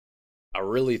I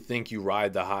really think you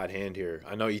ride the hot hand here.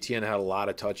 I know ETN had a lot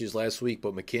of touches last week,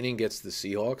 but McKinnon gets the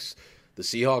Seahawks. The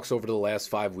Seahawks over the last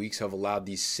 5 weeks have allowed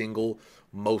the single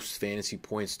most fantasy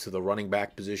points to the running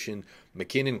back position.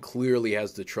 McKinnon clearly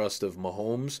has the trust of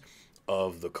Mahomes,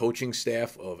 of the coaching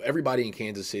staff, of everybody in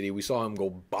Kansas City. We saw him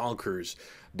go bonkers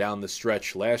down the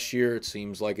stretch last year. It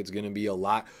seems like it's going to be a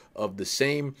lot of the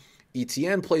same.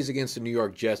 ETN plays against the New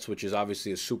York Jets, which is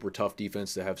obviously a super tough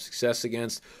defense to have success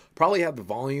against. Probably have the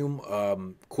volume.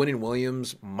 Quinnen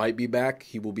Williams might be back.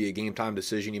 He will be a game time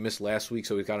decision. He missed last week,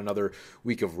 so he's got another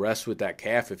week of rest with that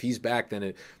calf. If he's back, then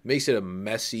it makes it a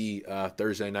messy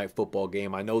Thursday night football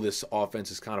game. I know this offense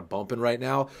is kind of bumping right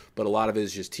now, but a lot of it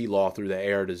is just T-Law through the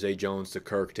air to Zay Jones to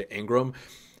Kirk to Ingram.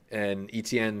 And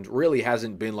ETN really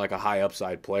hasn't been like a high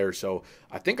upside player. So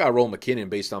I think I roll McKinnon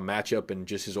based on matchup and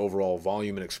just his overall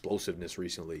volume and explosiveness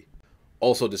recently.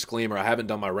 Also, disclaimer, I haven't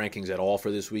done my rankings at all for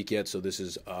this week yet, so this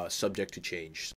is subject to change.